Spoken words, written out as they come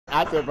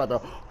I said, brother,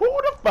 who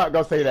the fuck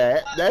gonna say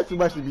that? That's too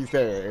much to be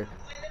said.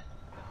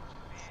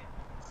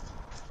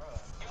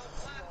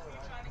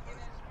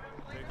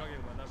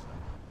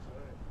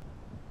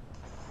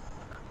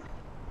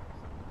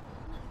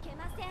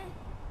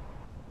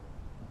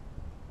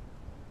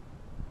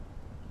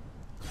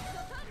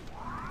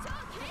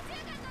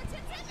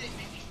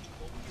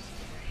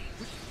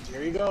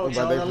 There you go.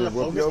 But they just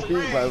whoop your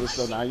feet, brother,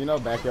 so now you know,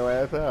 back your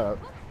ass up.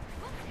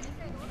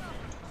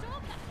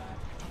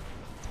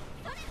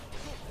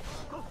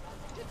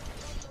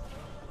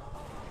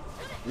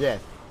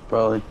 Yes.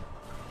 Probably.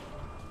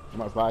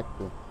 Most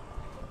likely.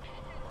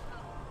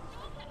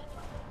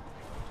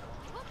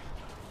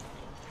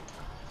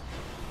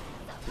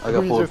 I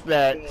got 4. Just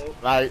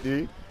that, like,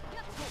 dude.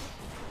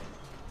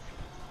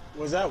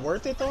 Was that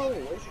worth it though?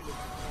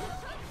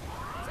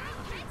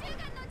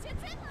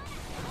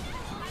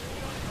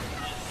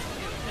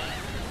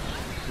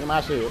 Get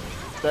my shit.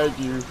 Thank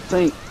you.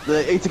 Tank,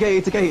 the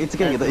 80k. The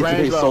 80k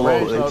is so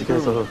low. The 80k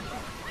is so low.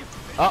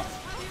 Up.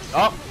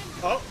 Up.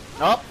 Up.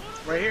 Up.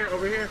 Right here.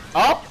 Over here.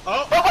 Up.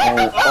 Up.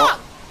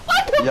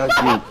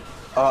 Yucky.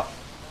 What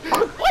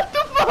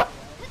the fuck?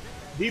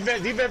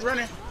 Defense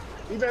running.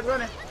 Defense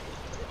running.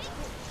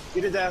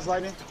 Get his ass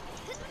lightning.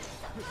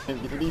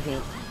 Get the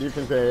defense.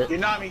 Defense head. Get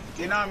Nami.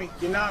 Nami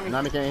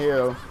can't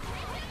heal.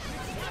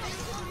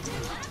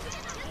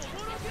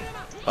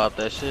 Pop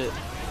that shit.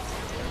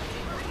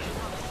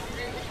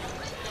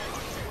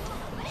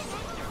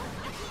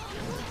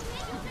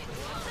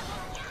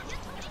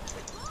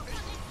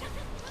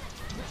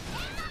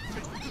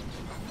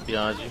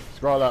 Behind you.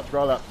 Scroll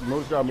up.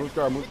 Move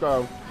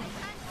scroll.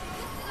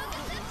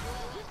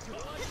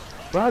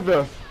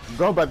 Brother.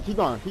 Go, brother. Keep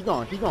going.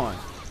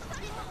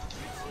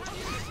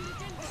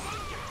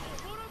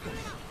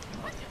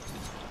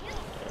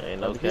 Ain't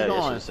no cat.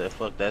 You should said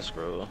fuck that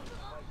scroll.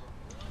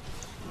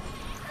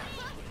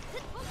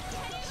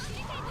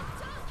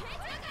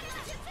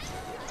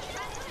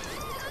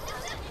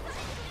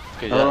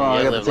 Cause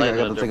I got left the light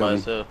tick up there by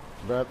itself.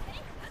 Bruh.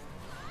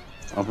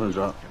 I'm finna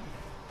drop.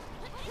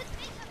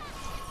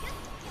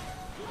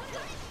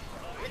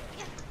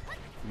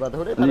 Brother,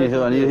 who they I need a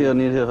heal.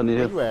 Where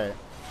you at?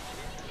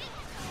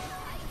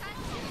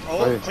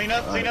 Oh, clean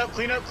up.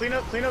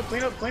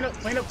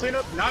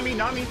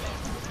 Nami.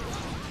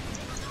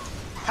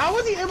 How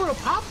was he able to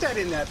pop that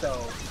in that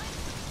though?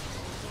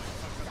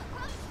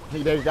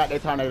 They got their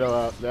tornado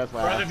up, that's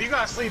why. Brother, if you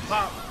got sleep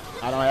pop.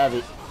 I don't have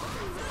it.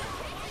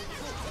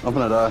 I'm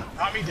finna die.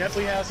 Nami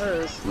definitely has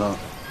hers. No.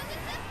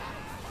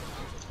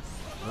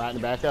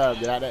 Lighten back up,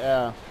 get out the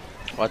air.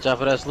 Watch out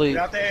for that sleep.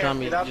 Get out the air.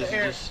 Tommy, Get out the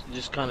air.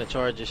 just kind of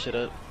charge this shit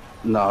up.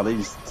 Nah, they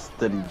just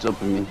steady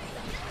jumping me.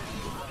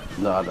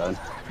 Nah, I died.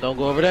 Don't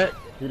go over that.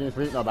 He didn't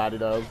sleep nobody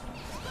though.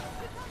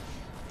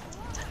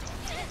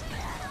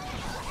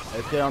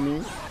 They tell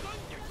me.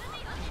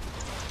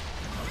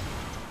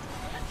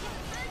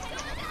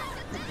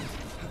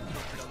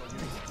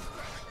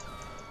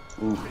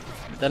 Ooh.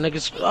 That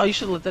nigga. Oh, you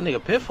should let that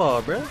nigga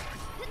pitfall, bro.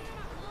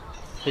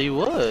 He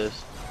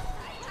was.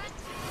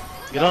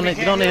 Get on the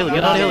hill. Get on the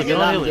hill. Get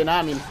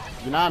on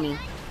me.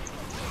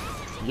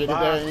 Get it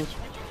there inch.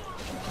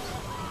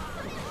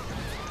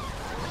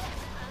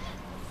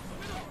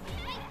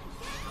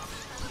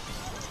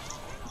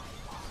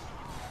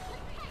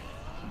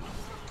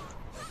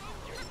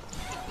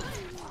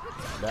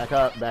 Back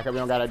up, we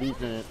don't got a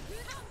defense.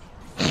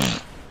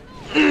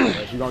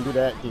 If you gonna do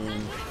that,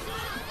 team.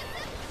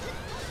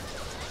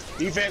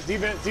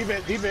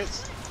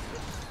 Defense.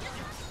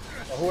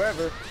 Or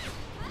whoever.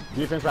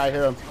 Defense right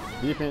here.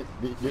 Defense,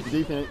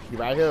 you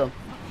right here.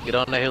 Get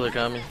on the hill,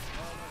 Tommy.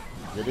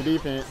 Get the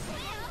defense.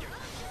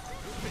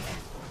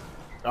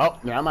 Oh,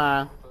 never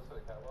mind.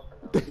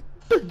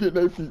 Get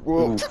their feet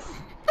whooped.